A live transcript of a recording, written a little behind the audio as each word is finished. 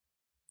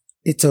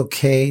It's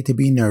okay to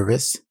be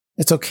nervous.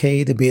 It's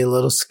okay to be a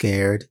little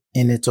scared,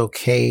 and it's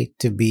okay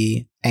to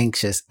be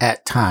anxious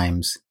at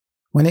times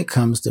when it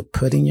comes to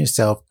putting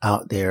yourself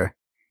out there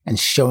and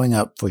showing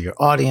up for your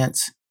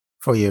audience,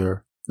 for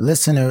your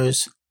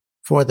listeners,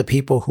 for the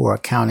people who are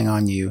counting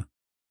on you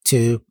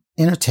to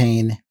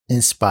entertain,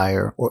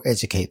 inspire, or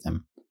educate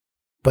them.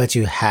 But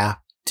you have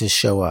to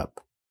show up.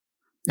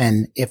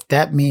 And if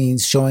that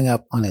means showing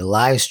up on a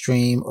live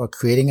stream or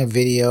creating a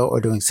video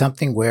or doing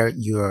something where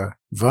you're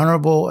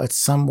vulnerable in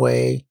some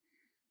way,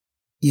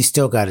 you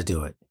still got to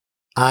do it.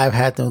 I've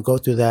had to go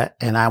through that,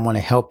 and I want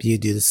to help you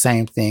do the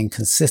same thing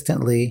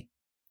consistently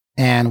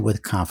and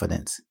with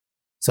confidence.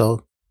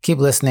 So keep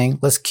listening.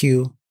 Let's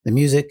cue the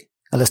music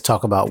and let's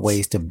talk about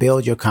ways to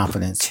build your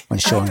confidence when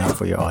showing up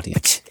for your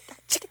audience.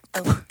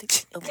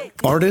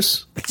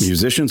 Artists,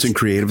 musicians, and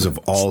creatives of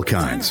all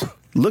kinds.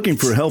 Looking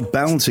for help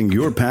balancing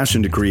your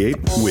passion to create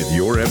with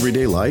your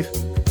everyday life?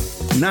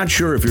 Not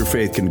sure if your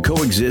faith can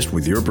coexist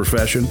with your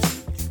profession?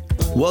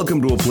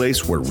 Welcome to a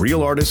place where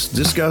real artists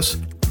discuss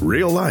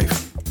real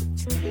life.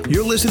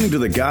 You're listening to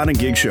The God and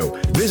Gigs Show.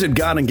 Visit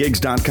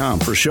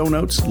godandgigs.com for show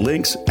notes,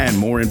 links, and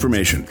more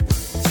information.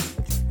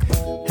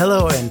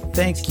 Hello, and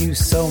thank you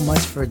so much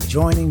for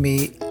joining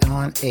me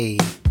on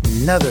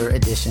another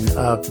edition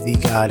of The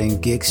God and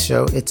Gigs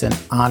Show. It's an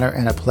honor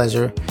and a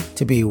pleasure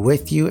to be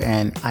with you,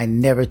 and I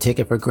never take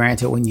it for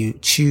granted when you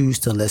choose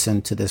to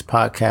listen to this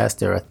podcast.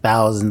 There are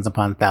thousands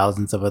upon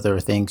thousands of other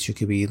things you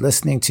could be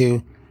listening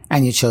to,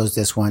 and you chose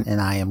this one,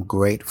 and I am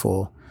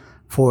grateful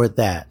for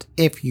that.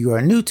 If you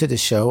are new to the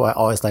show, I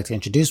always like to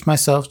introduce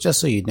myself just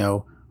so you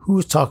know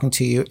who's talking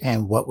to you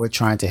and what we're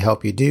trying to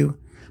help you do.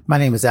 My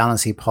name is Alan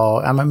C. Paul.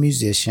 I'm a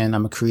musician.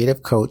 I'm a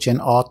creative coach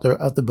and author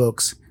of the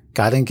books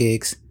God and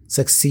Gigs,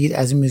 Succeed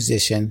as a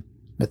Musician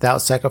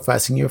Without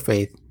Sacrificing Your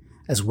Faith,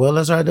 as well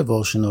as our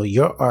devotional,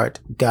 Your Art,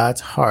 God's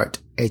Heart,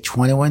 a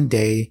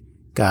 21-day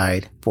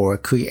guide for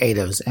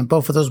creatives. And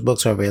both of those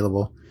books are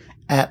available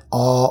at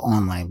all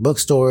online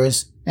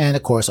bookstores and,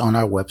 of course, on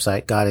our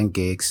website,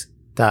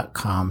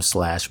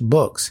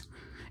 godandgigs.com/books.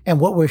 And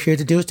what we're here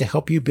to do is to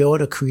help you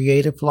build a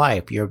creative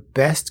life, your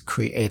best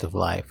creative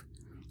life,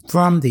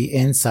 from the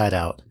inside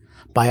out,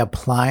 by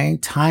applying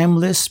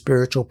timeless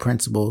spiritual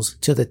principles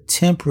to the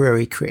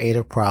temporary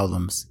creative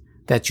problems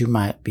that you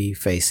might be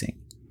facing.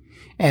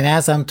 And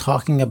as I'm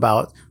talking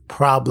about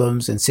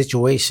problems and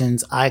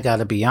situations, I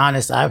gotta be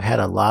honest, I've had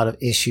a lot of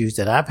issues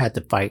that I've had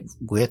to fight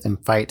with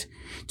and fight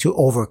to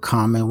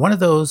overcome. And one of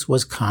those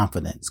was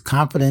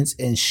confidence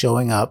in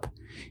showing up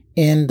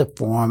in the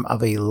form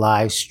of a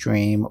live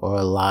stream or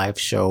a live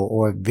show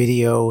or a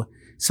video,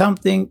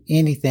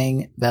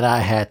 anything that I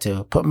had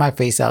to put my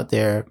face out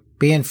there,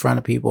 be in front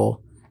of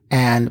people,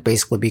 and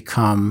basically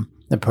become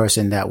the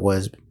person that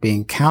was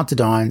being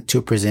counted on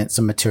to present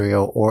some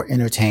material or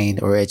entertain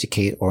or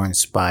educate or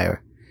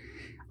inspire.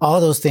 All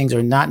those things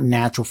are not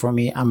natural for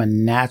me. I'm a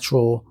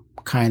natural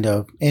kind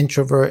of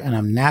introvert, and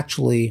I'm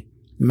naturally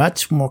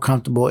much more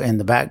comfortable in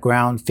the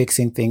background,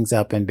 fixing things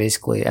up, and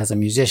basically as a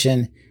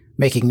musician,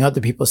 making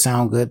other people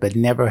sound good, but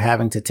never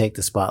having to take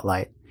the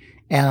spotlight.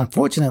 And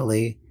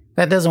unfortunately,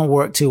 that doesn't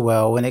work too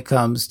well when it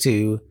comes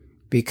to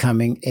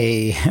becoming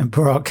a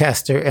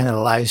broadcaster and a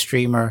live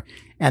streamer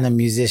and a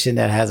musician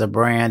that has a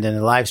brand and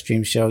a live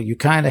stream show. You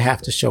kind of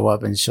have to show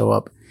up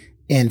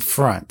in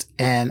front.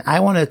 And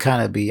I want to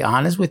kind of be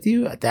honest with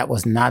you. That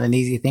was not an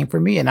easy thing for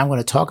me. And I'm going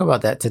to talk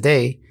about that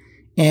today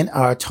in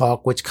our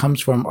talk, which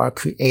comes from our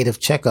Creative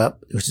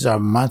Checkup, which is our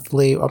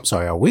weekly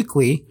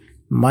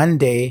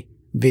Monday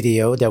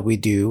video that we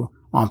do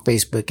on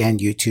Facebook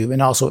and YouTube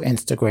and also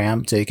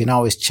Instagram. So you can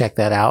always check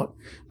that out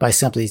by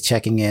simply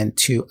checking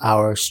into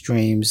our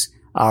streams,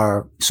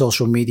 our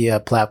social media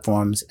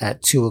platforms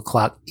at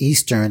 2:00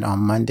 Eastern on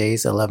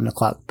Mondays,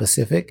 11:00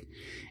 Pacific.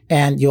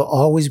 And you'll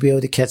always be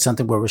able to catch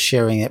something where we're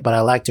sharing it, but I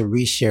like to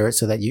reshare it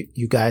so that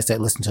you guys that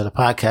listen to the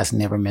podcast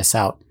never miss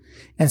out.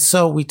 And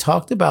so we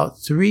talked about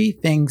 3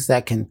 things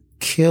that can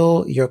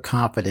kill your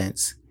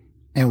confidence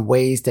and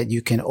ways that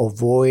you can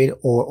avoid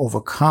or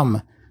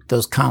overcome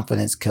those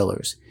confidence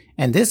killers.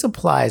 And this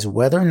applies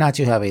whether or not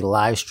you have a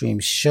live stream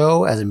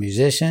show as a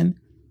musician,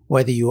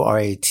 whether you are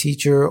a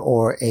teacher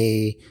or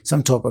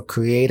some type of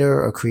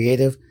creator or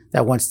creative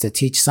that wants to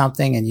teach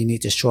something and you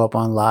need to show up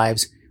on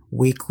lives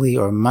weekly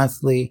or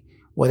monthly,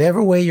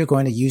 whatever way you're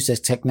going to use this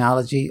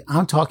technology.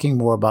 I'm talking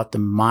more about the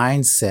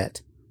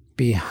mindset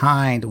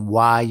behind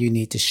why you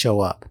need to show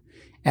up.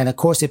 And of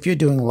course, if you're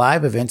doing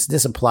live events,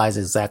 this applies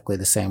exactly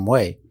the same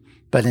way.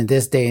 But in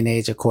this day and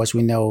age, of course,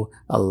 we know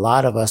a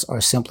lot of us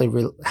are simply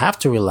have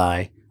to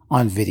rely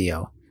on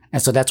video.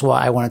 And so that's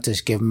why I wanted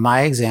to give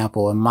my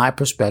example and my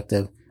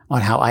perspective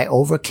on how I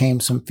overcame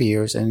some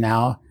fears. And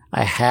now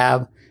I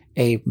have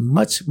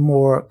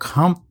more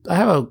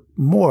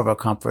of a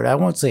comfort. I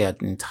won't say I'm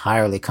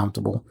entirely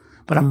comfortable,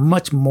 but I'm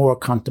much more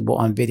comfortable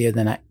on video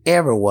than I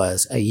ever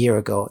was a year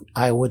ago.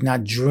 I would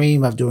not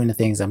dream of doing the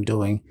things I'm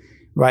doing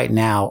right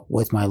now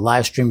with my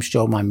live stream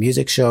show, my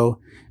music show,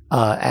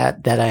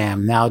 that I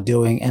am now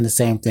doing. And the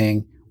same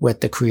thing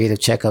with the creative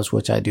checkups,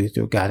 which I do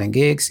through God and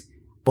Gigs.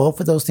 Both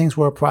of those things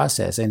were a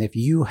process. And if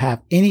you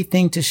have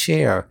anything to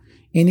share,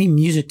 any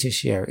music to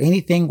share,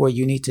 anything where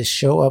you need to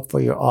show up for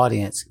your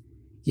audience,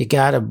 you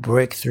got to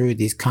break through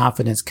these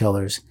confidence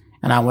killers.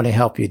 And I want to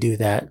help you do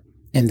that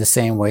in the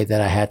same way that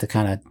I had to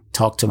kind of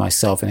talk to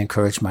myself and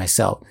encourage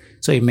myself.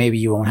 So maybe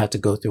you won't have to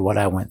go through what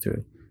I went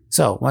through.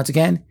 So once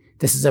again,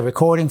 this is a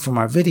recording from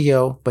our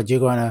video, but you're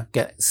going to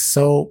get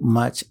so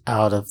much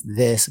out of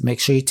this. Make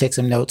sure you take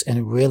some notes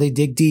and really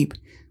dig deep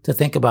to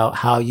think about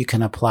how you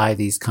can apply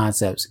these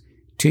concepts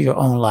to your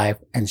own life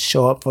and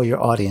show up for your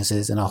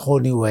audiences in a whole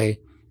new way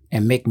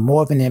and make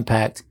more of an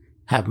impact,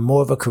 have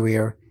more of a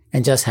career,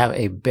 and just have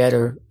a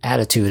better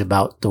attitude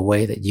about the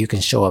way that you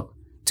can show up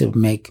to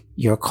make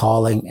your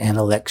calling and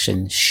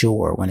election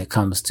sure when it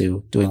comes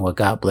to doing what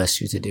God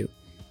blessed you to do.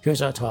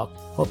 Here's our talk.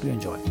 Hope you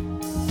enjoy.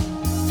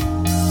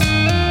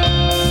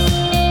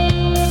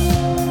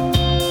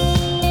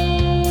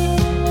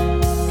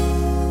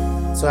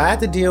 So I had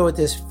to deal with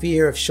this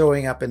fear of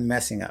showing up and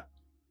messing up.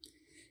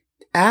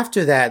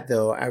 After that,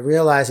 though, I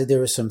realized that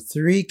there are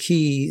three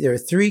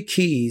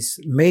keys,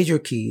 major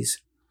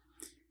keys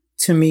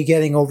to me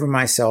getting over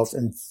myself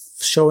and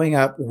showing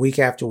up week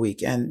after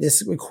week. And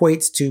this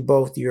equates to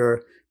both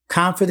your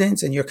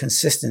confidence and your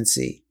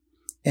consistency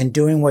in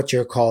doing what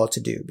you're called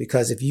to do.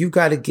 Because if you've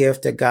got a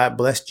gift that God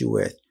blessed you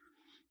with,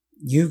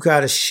 you've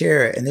got to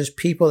share it. And there's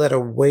people that are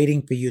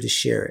waiting for you to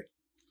share it.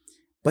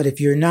 But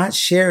if you're not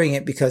sharing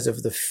it because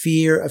of the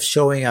fear of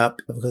showing up,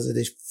 because of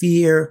this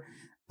fear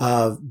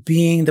of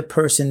being the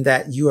person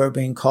that you are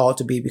being called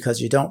to be,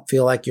 because you don't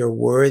feel like you're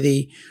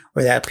worthy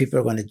or that people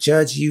are going to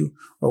judge you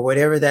or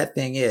whatever that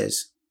thing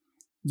is,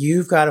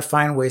 you've got to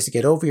find ways to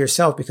get over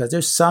yourself, because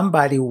there's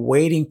somebody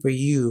waiting for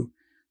you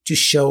to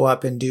show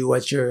up and do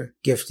what you're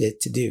gifted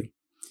to do.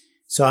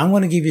 So I'm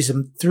going to give you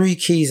three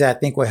keys I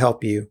think will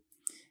help you.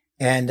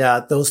 And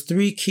those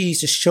three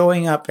keys to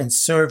showing up and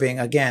serving,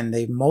 again,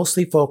 they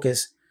mostly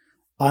focus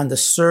on the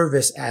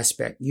service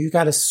aspect. You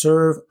got to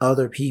serve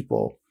other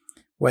people,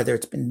 whether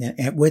it's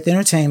with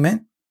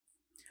entertainment,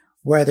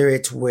 whether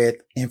it's with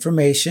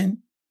information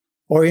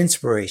or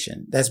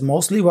inspiration. That's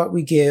mostly what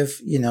we give,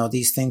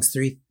 these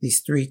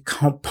three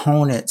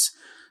components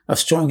of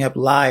showing up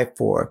live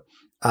for.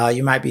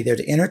 You might be there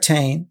to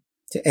entertain,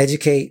 to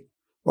educate,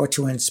 or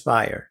to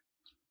inspire.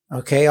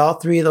 Okay, all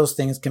three of those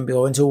things can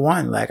go into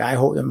one. Like, I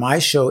hope that my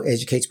show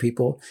educates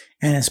people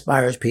and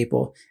inspires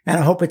people, and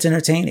I hope it's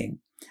entertaining.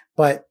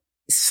 But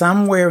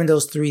somewhere in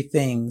those three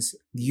things,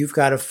 you've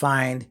got to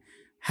find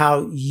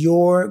how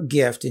your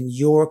gift and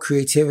your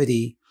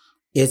creativity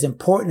is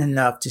important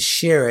enough to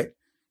share it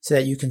so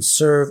that you can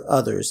serve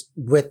others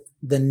with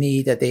the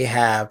need that they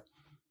have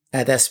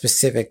at that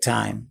specific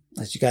time.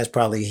 As you guys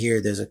probably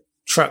hear, there's a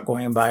truck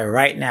going by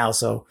right now.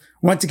 So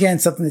once again,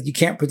 something that you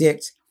can't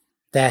predict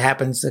that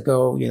happens to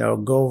go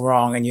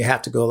wrong, and you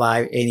have to go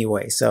live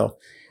anyway. So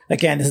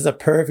again, this is a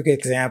perfect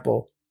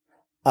example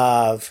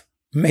of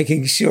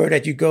making sure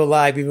that you go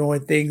live even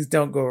when things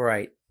don't go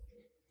right.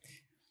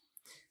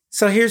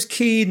 So here's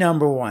key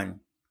number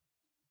one.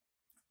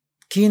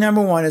 Key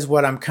number one is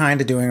what I'm kind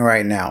of doing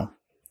right now.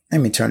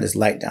 Let me turn this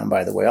light down,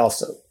 by the way.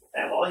 Also,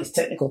 I have all these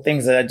technical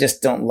things that I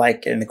just don't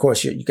like. And of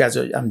course,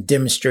 I'm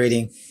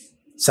demonstrating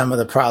some of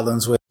the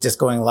problems with just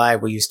going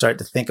live, where you start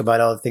to think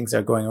about all the things that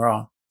are going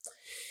wrong.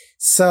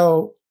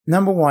 So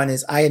number one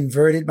is I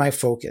inverted my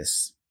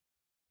focus.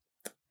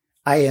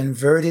 I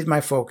inverted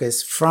my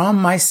focus from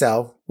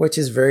myself, which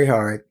is very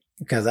hard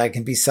because I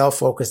can be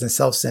self-focused and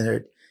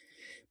self-centered.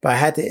 But I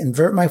had to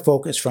invert my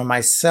focus from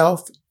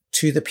myself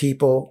to the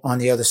people on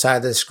the other side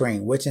of the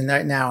screen, which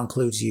right now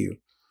includes you.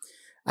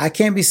 I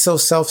can't be so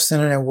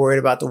self-centered and worried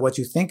about what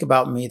you think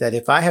about me that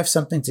if I have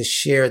something to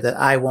share, that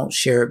I won't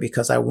share it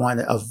because I want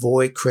to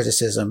avoid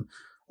criticism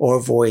or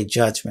avoid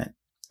judgment.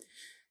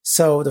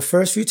 So the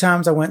first few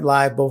times I went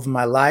live, both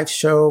my live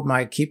show,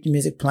 my Keep the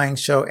Music Playing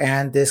show,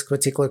 and this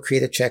particular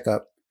Creative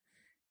Checkup,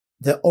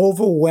 the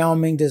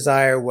overwhelming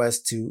desire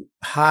was to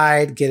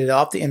hide, get it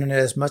off the internet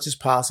as much as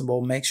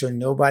possible, make sure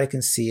nobody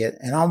can see it,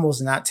 and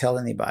almost not tell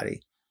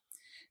anybody,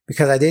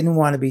 because I didn't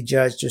want to be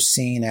judged or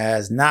seen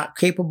as not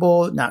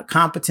capable, not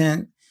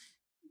competent.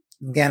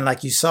 Again,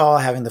 like you saw,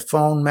 having the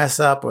phone mess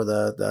up or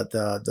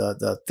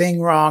the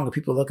thing wrong, or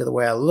people look at the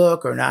way I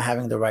look, or not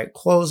having the right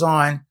clothes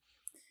on.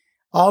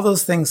 All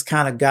those things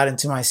kind of got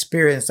into my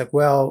spirit. It's like,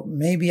 well,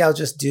 maybe I'll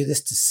just do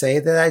this to say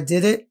that I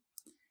did it,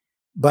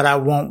 but I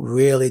won't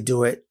really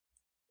do it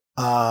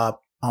on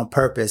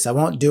purpose. I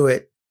won't do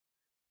it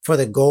for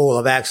the goal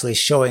of actually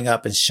showing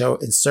up and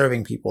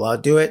serving people. I'll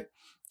do it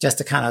just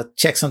to kind of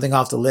check something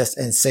off the list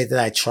and say that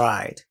I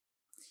tried.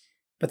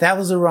 But that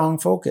was the wrong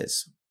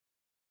focus.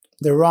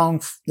 The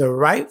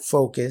right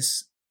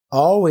focus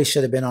always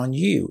should have been on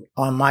you,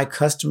 on my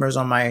customers,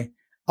 on my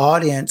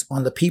audience,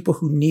 on the people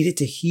who needed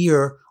to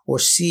hear or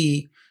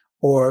see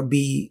or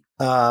be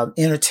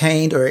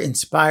entertained or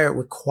inspired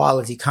with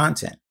quality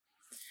content.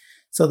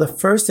 So the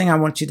first thing I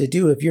want you to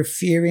do, if you're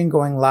fearing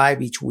going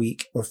live each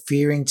week, or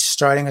fearing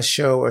starting a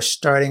show or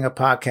starting a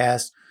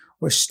podcast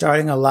or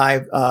starting a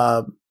live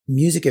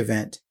music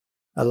event,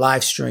 a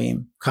live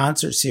stream,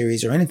 concert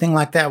series, or anything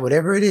like that,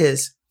 whatever it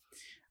is,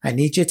 I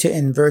need you to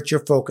invert your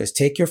focus.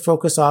 Take your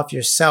focus off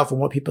yourself and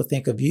what people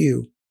think of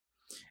you,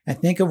 and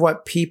think of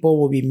what people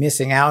will be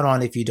missing out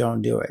on if you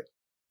don't do it.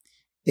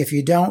 If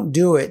you don't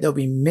do it, they'll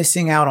be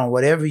missing out on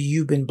whatever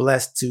you've been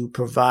blessed to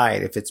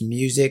provide. If it's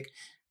music,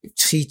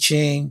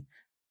 teaching,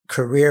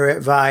 career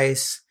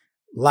advice,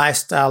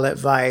 lifestyle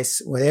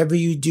advice, whatever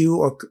you do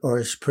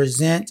or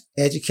present,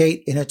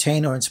 educate,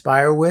 entertain, or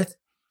inspire with,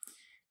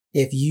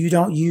 if you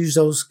don't use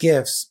those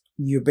gifts,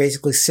 you're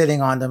basically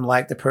sitting on them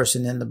like the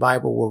person in the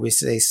Bible where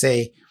they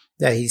say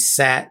that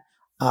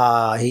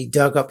he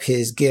dug up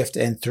his gift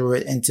and threw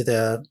it into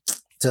the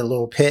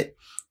little pit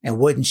and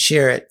wouldn't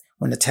share it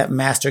when the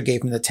master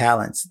gave him the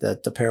talents,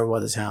 the parable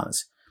of the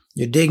talents.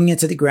 You're digging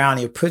into the ground,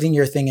 you're putting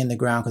your thing in the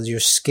ground because you're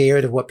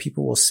scared of what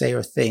people will say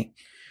or think.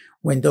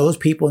 When those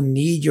people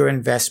need your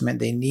investment,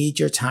 they need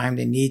your time,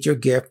 they need your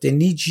gift, they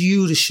need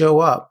you to show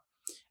up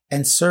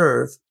and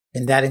serve.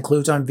 And that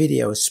includes on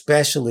video,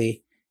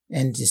 especially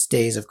in these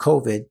days of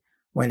COVID,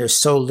 when there's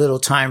so little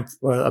time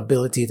or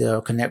ability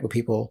to connect with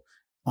people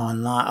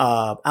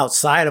online,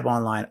 outside of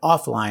online,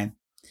 offline.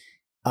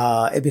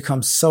 It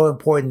becomes so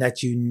important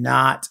that you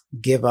not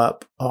give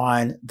up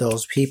on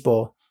those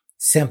people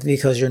simply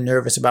because you're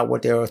nervous about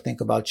what they will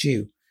think about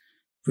you.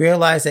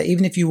 Realize that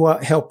even if you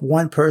help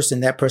one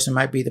person, that person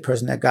might be the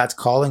person that God's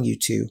calling you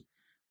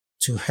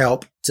to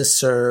help, to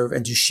serve,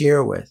 and to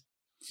share with.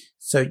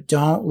 So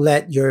don't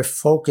let your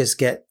focus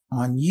get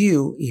on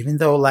you, even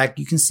though, like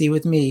you can see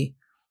with me,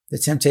 the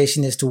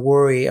temptation is to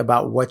worry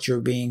about what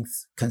you're being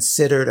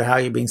considered or how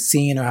you're being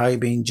seen or how you're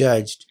being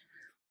judged.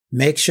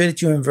 Make sure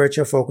that you invert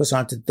your focus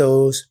onto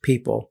those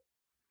people.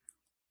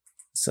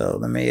 So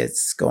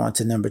let's go on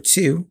to number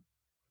 2.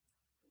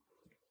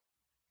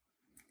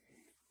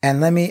 And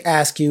let me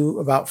ask you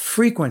about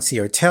frequency,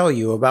 or tell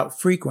you about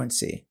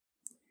frequency.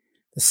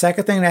 The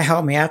second thing that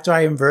helped me after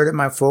I inverted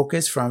my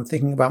focus from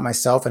thinking about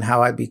myself and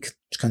how I'd be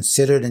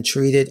considered and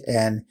treated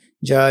and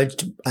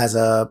judged as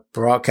a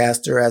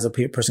broadcaster, as a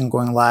person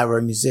going live, or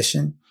a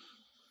musician.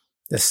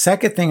 The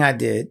second thing I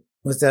did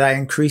was that I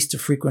increased the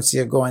frequency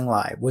of going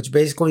live, which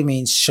basically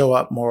means show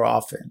up more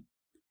often.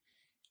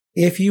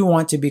 If you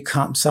want to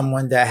become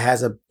someone that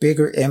has a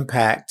bigger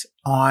impact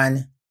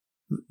on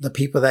the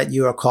people that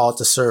you are called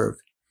to serve,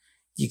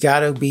 you got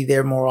to be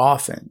there more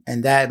often.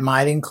 And that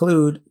might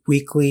include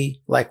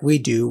weekly, like we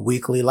do,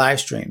 weekly live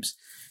streams.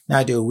 Now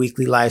I do a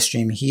weekly live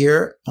stream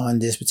here on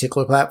this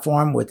particular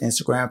platform with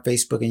Instagram,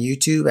 Facebook, and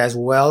YouTube, as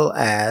well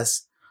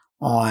as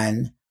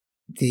on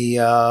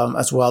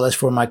as well as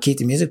for my Keep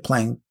the Music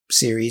Playing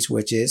series,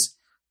 which is,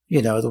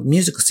 the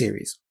musical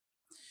series.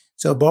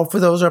 So both of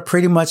those are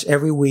pretty much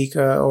every week,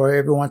 or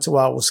every once in a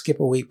while we'll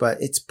skip a week,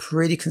 but it's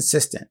pretty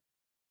consistent.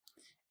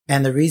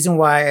 And the reason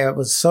why it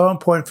was so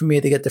important for me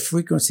to get the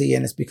frequency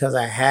in is because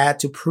I had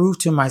to prove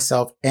to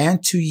myself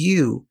and to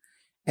you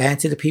and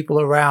to the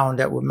people around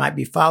that might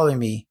be following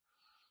me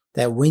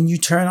that when you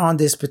turn on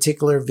this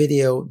particular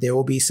video, there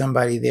will be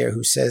somebody there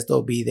who says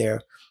they'll be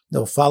there.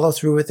 They'll follow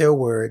through with their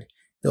word.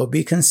 They'll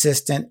be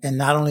consistent. And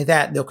not only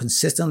that, they'll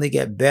consistently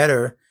get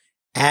better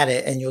at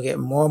it, and you'll get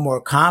more and more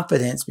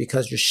confidence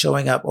because you're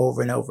showing up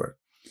over and over.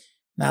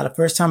 Now, the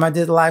first time I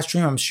did the live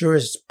stream, I'm sure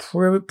it's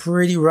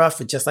pretty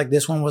rough. Just like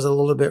this one was a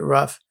little bit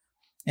rough,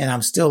 and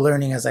I'm still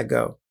learning as I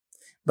go.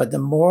 But the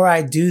more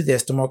I do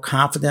this, the more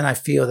confident I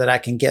feel that I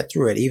can get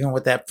through it. Even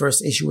with that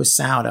first issue with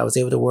sound, I was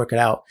able to work it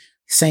out.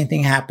 Same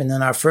thing happened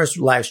in our first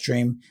live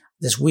stream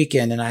this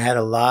weekend, and I had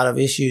a lot of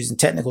issues and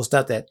technical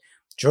stuff that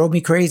drove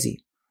me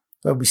crazy.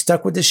 But we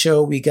stuck with the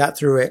show. We got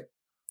through it,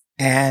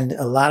 and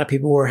a lot of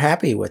people were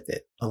happy with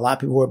it. A lot of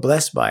people were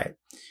blessed by it.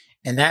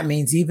 And that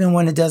means even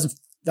when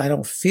I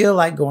don't feel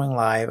like going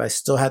live, I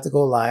still have to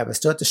go live. I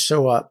still have to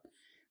show up.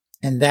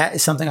 And that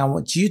is something I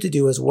want you to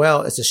do as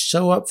well, is to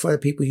show up for the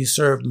people you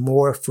serve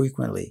more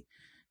frequently.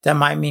 That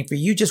might mean for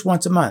you just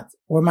once a month,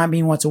 or it might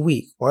mean once a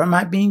week, or it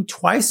might mean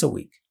twice a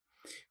week.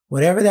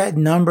 Whatever that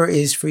number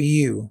is for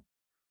you,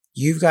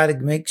 you've got to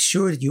make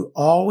sure that you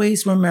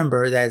always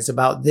remember that it's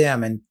about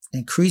them, and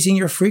increasing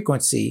your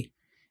frequency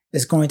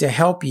is going to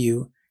help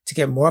you to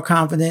get more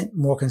confident,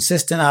 more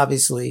consistent,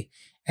 obviously.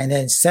 And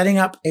then setting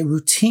up a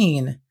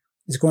routine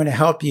is going to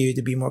help you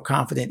to be more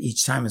confident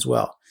each time as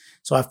well.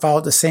 So I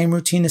followed the same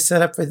routine to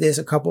set up for this.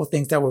 A couple of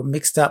things that were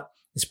mixed up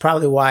is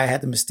probably why I had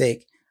the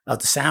mistake of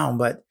the sound.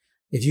 But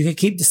if you can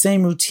keep the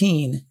same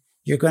routine,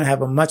 you're going to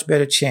have a much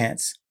better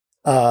chance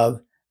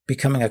of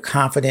becoming a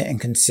confident and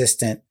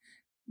consistent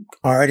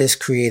artist,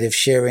 creative,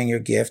 sharing your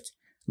gift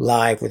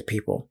live with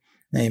people.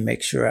 Let me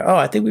make sure.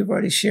 I think we've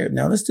already shared.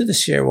 Now let's do the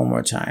share one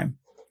more time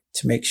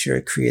to make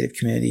sure Creative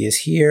Community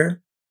is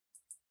here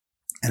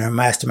and our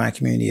mastermind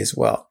community as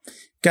well.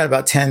 Got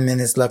about 10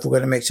 minutes left. We're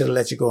going to make sure to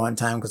let you go on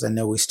time because I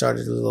know we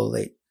started a little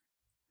late.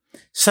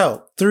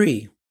 So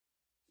 3,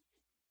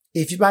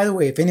 by the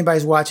way, if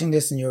anybody's watching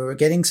this and you're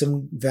getting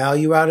some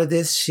value out of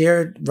this,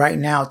 share it right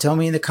now. Tell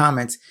me in the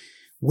comments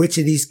which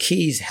of these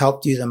keys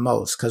helped you the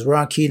most, because we're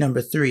on key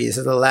number 3. This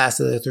is the last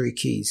of the 3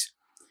 keys.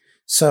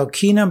 So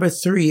key number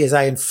 3 is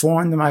I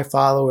informed my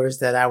followers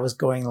that I was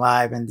going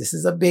live. And this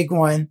is a big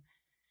one.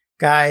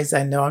 Guys,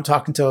 I know I'm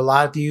talking to a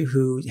lot of you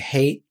who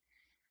hate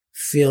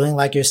feeling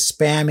like you're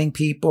spamming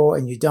people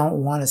and you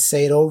don't want to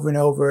say it over and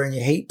over and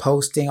you hate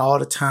posting all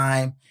the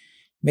time.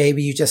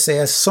 Maybe you just say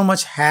it's so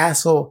much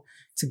hassle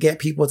to get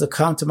people to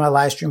come to my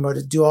live stream or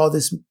to do all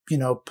this,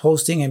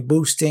 posting and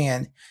boosting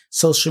and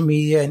social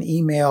media and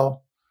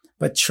email.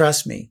 But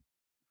trust me,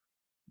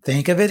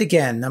 think of it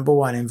again. Number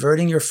 1,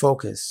 inverting your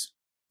focus.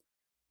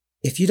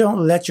 If you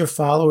don't let your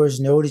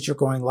followers know that you're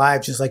going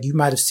live, just like you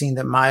might have seen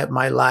that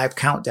my live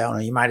countdown,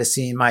 or you might have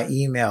seen my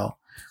email,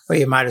 or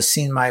you might have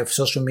seen my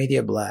social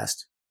media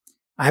blast.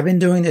 I've been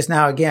doing this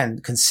now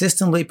again,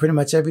 consistently pretty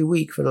much every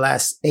week for the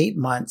last 8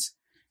 months,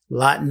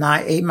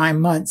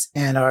 9 months,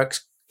 and our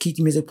Keep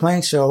the Music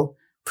Playing show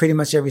pretty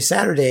much every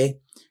Saturday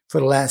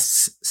for the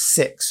last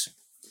 6.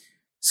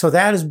 So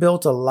that has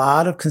built a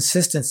lot of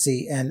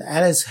consistency, and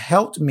that has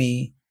helped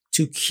me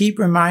to keep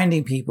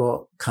reminding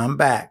people, come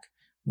back.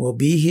 We'll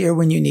be here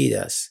when you need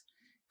us.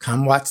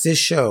 Come watch this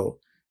show.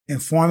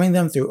 Informing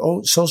them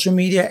through social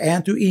media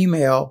and through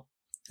email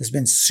has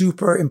been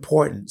super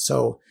important.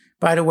 So,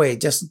 by the way,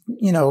 just,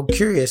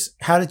 curious,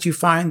 how did you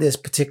find this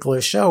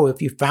particular show?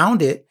 If you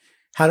found it,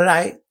 how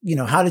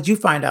did you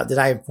find out? Did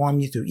I inform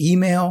you through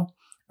email?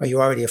 Are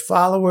you already a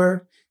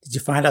follower? Did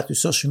you find out through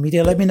social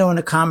media? Let me know in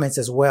the comments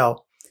as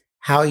well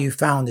how you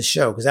found the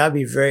show, because that would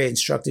be very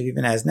instructive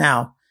even as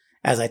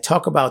I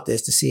talk about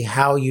this, to see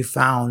how you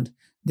found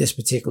this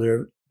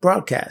particular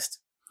broadcast.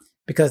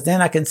 Because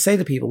then I can say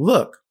to people,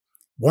 look,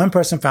 one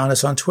person found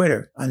us on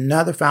Twitter,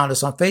 another found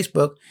us on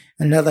Facebook,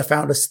 another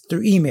found us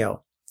through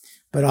email.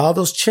 But all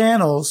those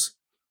channels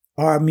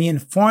are me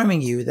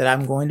informing you that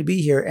I'm going to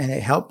be here, and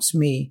it helps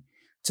me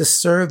to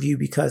serve you,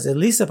 because at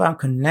least if I'm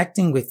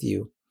connecting with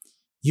you,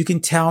 you can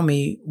tell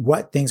me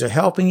what things are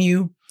helping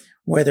you,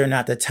 whether or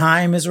not the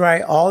time is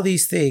right, all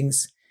these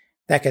things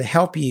that can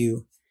help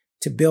you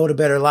to build a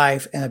better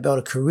life and build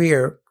a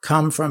career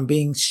come from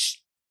being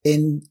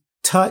in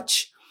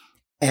touch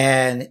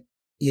and,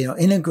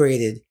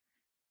 integrated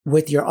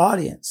with your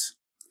audience.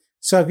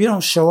 So if you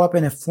don't show up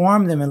and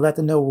inform them and let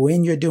them know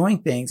when you're doing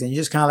things, and you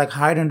just kind of like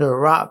hide under a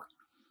rock,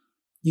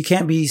 you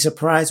can't be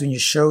surprised when your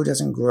show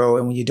doesn't grow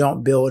and when you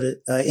don't build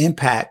an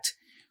impact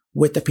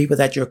with the people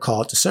that you're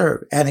called to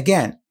serve. And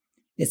again,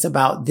 it's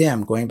about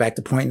them. Going back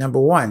to point number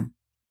 1,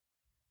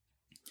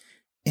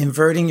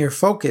 inverting your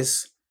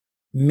focus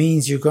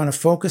means you're going to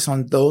focus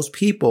on those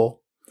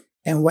people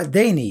and what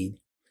they need.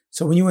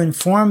 So when you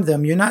inform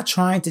them, you're not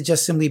trying to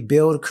just simply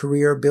build a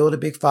career, build a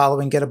big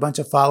following, get a bunch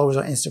of followers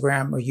on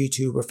Instagram or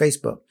YouTube or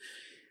Facebook.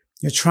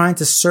 You're trying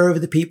to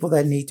serve the people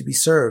that need to be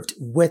served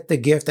with the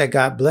gift that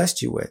God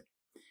blessed you with.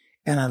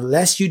 And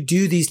unless you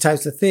do these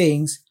types of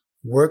things,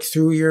 work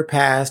through your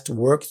past,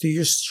 work through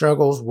your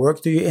struggles,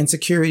 work through your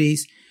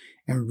insecurities,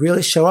 and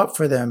really show up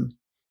for them,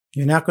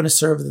 you're not going to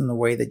serve them the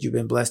way that you've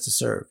been blessed to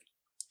serve.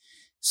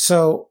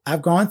 So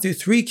I've gone through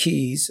 3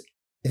 keys: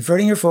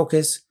 inverting your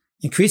focus,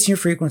 increasing your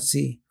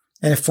frequency,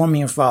 and informing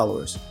your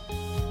followers.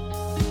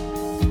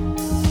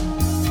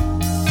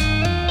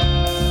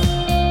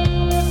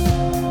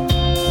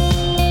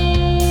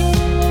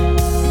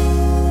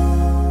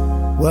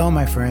 Well,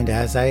 my friend,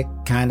 as I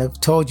kind of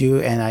told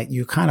you, and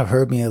you kind of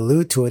heard me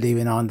allude to it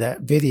even on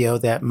that video,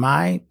 that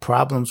my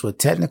problems with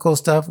technical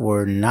stuff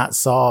were not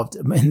solved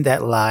in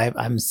that live.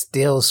 I'm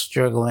still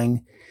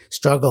struggling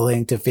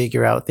to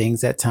figure out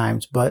things at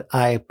times, but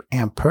I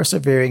am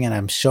persevering and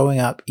I'm showing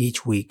up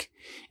each week.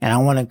 And I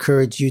want to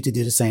encourage you to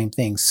do the same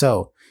thing.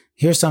 So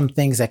here's some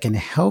things that can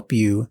help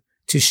you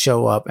to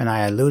show up. And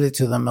I alluded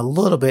to them a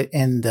little bit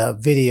in the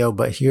video,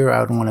 but here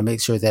I want to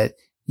make sure that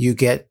you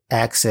get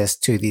access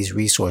to these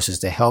resources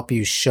to help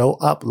you show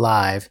up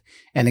live.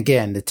 And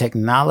again, the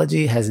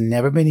technology has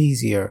never been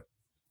easier,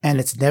 and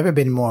it's never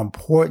been more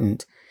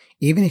important.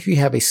 Even if you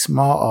have a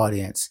small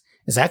audience,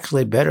 it's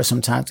actually better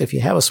sometimes if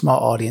you have a small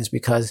audience,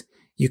 because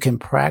you can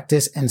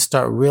practice and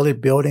start really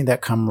building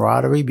that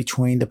camaraderie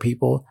between the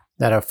people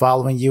that are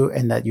following you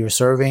and that you're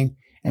serving,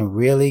 and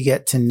really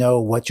get to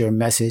know what your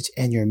message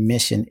and your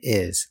mission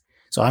is.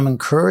 So I'm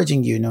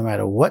encouraging you, no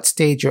matter what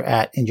stage you're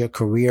at in your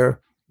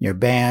career, your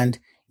band,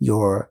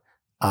 your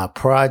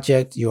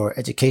project, your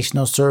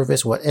educational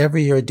service, whatever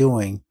you're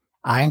doing,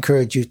 I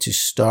encourage you to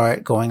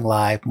start going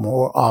live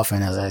more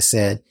often, as I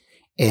said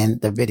in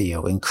the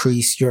video.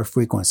 Increase your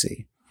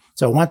frequency.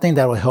 So one thing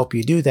that will help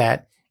you do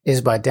that is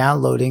by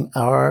downloading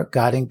our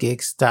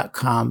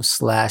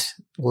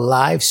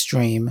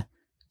godandgigs.com/livestream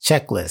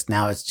checklist.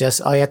 Now, it's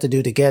just all you have to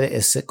do to get it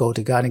is go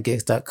to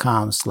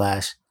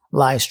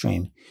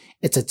godandgigs.com/livestream.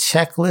 It's a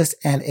checklist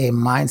and a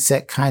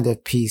mindset kind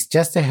of piece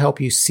just to help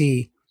you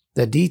see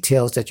the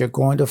details that you're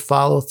going to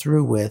follow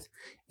through with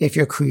if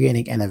you're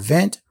creating an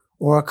event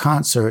or a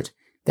concert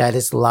that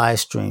is live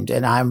streamed.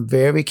 And I'm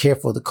very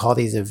careful to call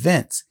these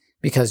events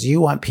because you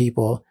want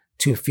people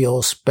to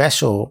feel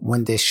special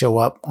when they show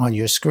up on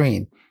your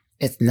screen.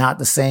 It's not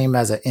the same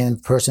as an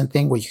in-person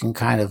thing where you can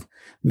kind of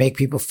make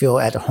people feel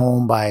at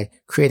home by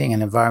creating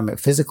an environment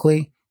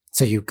physically.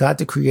 So you've got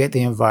to create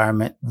the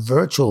environment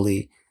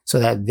virtually so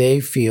that they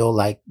feel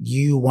like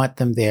you want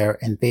them there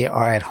and they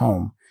are at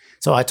home.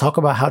 So I talk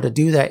about how to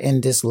do that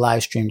in this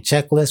live stream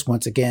checklist.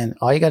 Once again,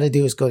 all you got to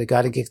do is go to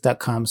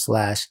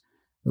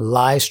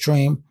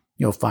godandgigs.com/livestream.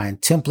 You'll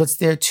find templates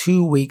there,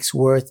 2 weeks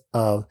worth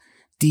of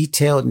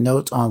detailed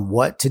notes on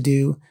what to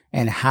do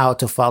and how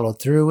to follow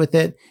through with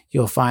it.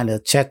 You'll find a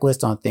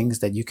checklist on things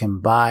that you can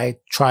buy,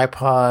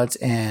 tripods,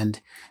 and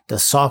the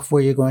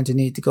software you're going to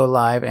need to go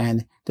live.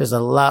 And there's a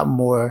lot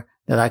more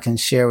that I can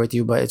share with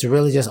you, but it's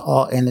really just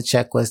all in the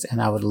checklist.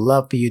 And I would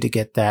love for you to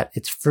get that.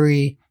 It's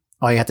free.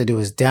 All you have to do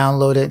is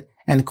download it.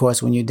 And of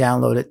course, when you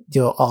download it,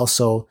 you'll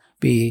also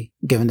be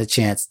given the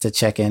chance to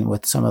check in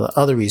with some of the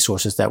other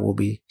resources that we'll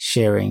be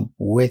sharing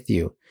with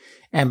you.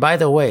 And by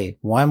the way,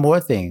 one more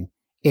thing.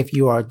 If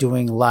you are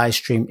doing live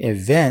stream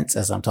events,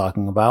 as I'm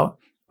talking about,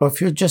 or if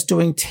you're just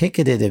doing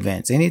ticketed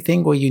events,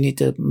 anything where you need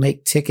to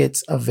make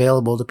tickets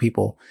available to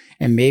people,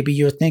 and maybe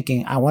you're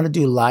thinking, I want to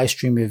do live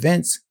stream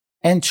events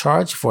and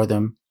charge for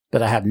them,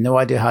 but I have no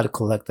idea how to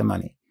collect the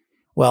money.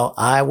 Well,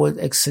 I would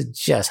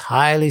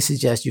highly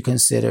suggest you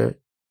consider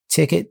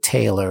Ticket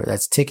Tailor.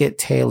 That's Ticket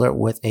Tailor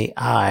with a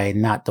I,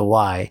 not the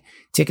Y.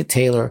 Ticket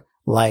Tailor,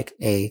 like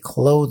a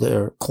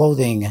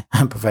clothing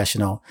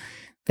professional.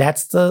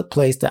 That's the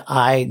place that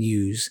I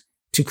use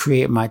to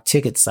create my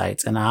ticket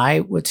sites. And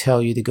I would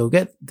tell you to go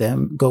get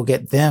them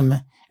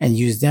and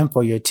use them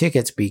for your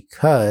tickets,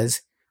 because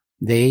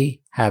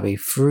they have a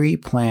free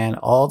plan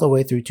all the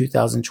way through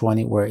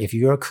 2020, where if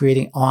you're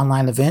creating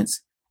online events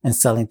and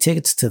selling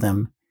tickets to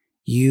them,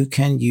 you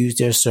can use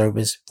their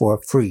service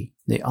for free.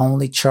 The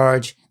only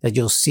charge that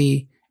you'll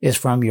see is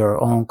from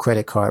your own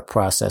credit card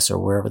processor,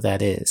 wherever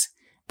that is.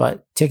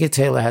 But Ticket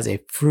Tailor has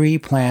a free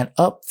plan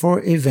up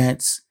for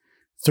events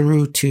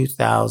through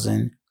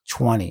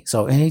 2020.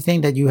 So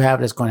anything that you have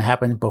that's going to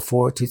happen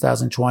before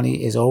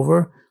 2020 is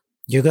over,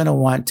 you're going to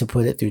want to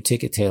put it through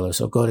Ticket Tailor.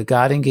 So go to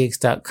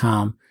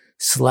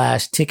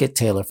godandgigs.com/Ticket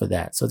Tailor for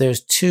that. So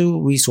there's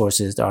two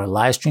resources, our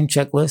live stream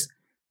checklist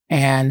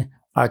and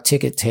our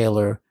Ticket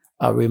Tailor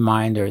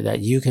reminder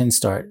that you can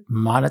start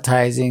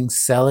monetizing,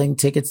 selling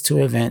tickets to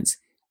events,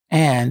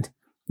 and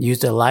use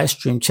the live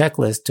stream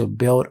checklist to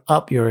build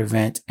up your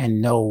event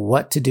and know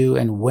what to do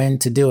and when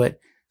to do it,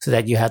 so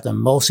that you have the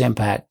most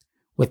impact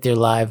with your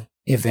live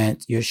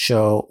event, your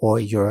show, or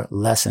your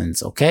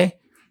lessons. Okay.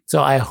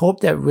 So I hope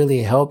that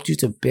really helped you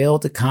to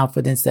build the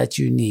confidence that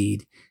you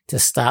need to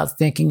stop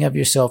thinking of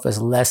yourself as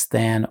less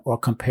than or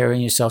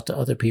comparing yourself to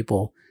other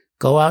people.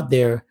 Go out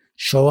there,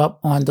 show up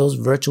on those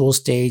virtual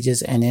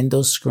stages and in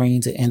those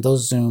screens and in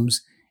those Zooms,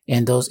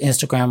 in those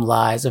Instagram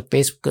lives or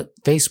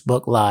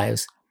Facebook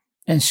lives,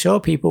 and show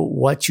people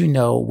what you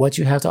know, what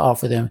you have to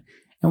offer them,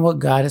 and what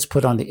God has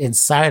put on the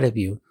inside of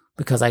you.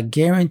 Because I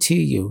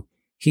guarantee you,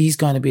 He's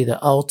going to be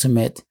the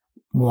ultimate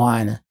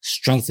one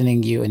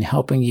strengthening you and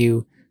helping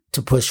you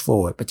to push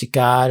forward. But you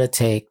got to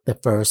take the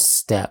first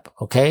step.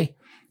 Okay.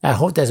 I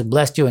hope that's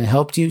blessed you and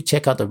helped you.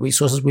 Check out the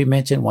resources we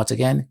mentioned. Once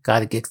again,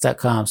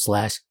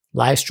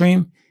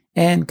 godandgigs.com/livestream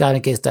and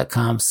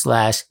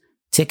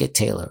godandgigs.com/Ticket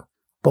Tailor.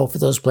 Both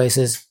of those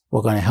places,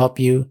 we're going to help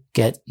you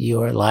get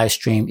your live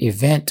stream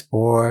event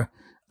or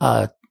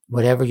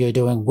whatever you're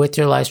doing with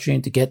your live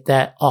stream to get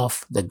that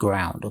off the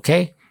ground.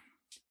 Okay.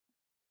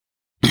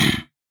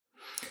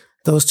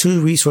 Those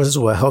two resources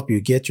will help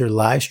you get your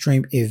live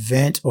stream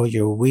event or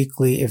your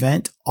weekly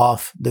event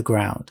off the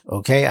ground.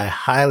 Okay. I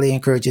highly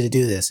encourage you to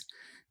do this.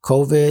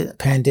 COVID,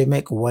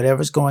 pandemic,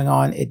 whatever's going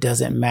on, it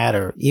doesn't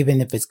matter.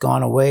 Even if it's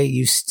gone away,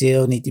 you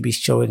still need to be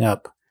showing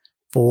up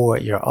for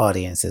your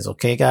audiences.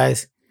 Okay,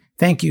 guys?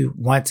 Thank you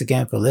once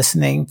again for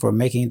listening, for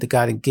making the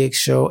God and Gigs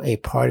show a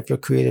part of your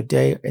creative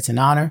day. It's an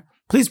honor.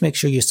 Please make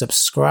sure you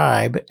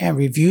subscribe and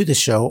review the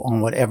show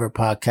on whatever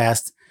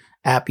podcast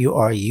app you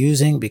are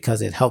using,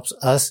 because it helps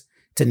us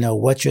to know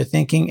what you're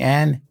thinking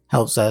and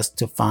helps us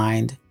to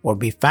find or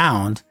be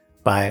found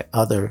by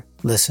other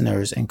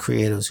listeners and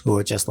creators who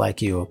are just like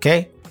you.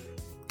 Okay.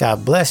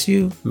 God bless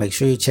you. Make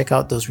sure you check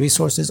out those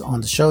resources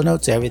on the show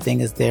notes. Everything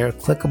is there,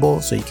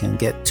 clickable, so you can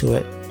get to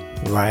it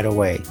right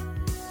away.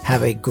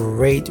 Have a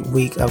great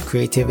week of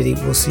creativity.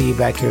 We'll see you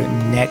back here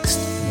next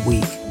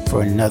week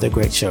for another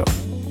great show.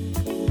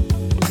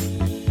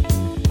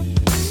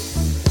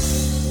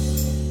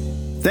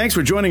 Thanks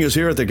for joining us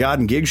here at the God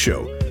and Gigs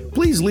Show.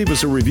 Please leave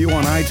us a review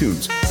on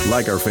iTunes,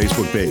 like our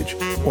Facebook page,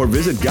 or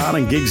visit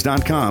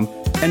godandgigs.com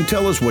and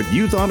tell us what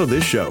you thought of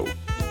this show.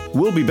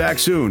 We'll be back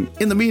soon.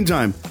 In the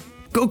meantime,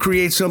 go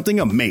create something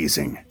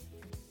amazing.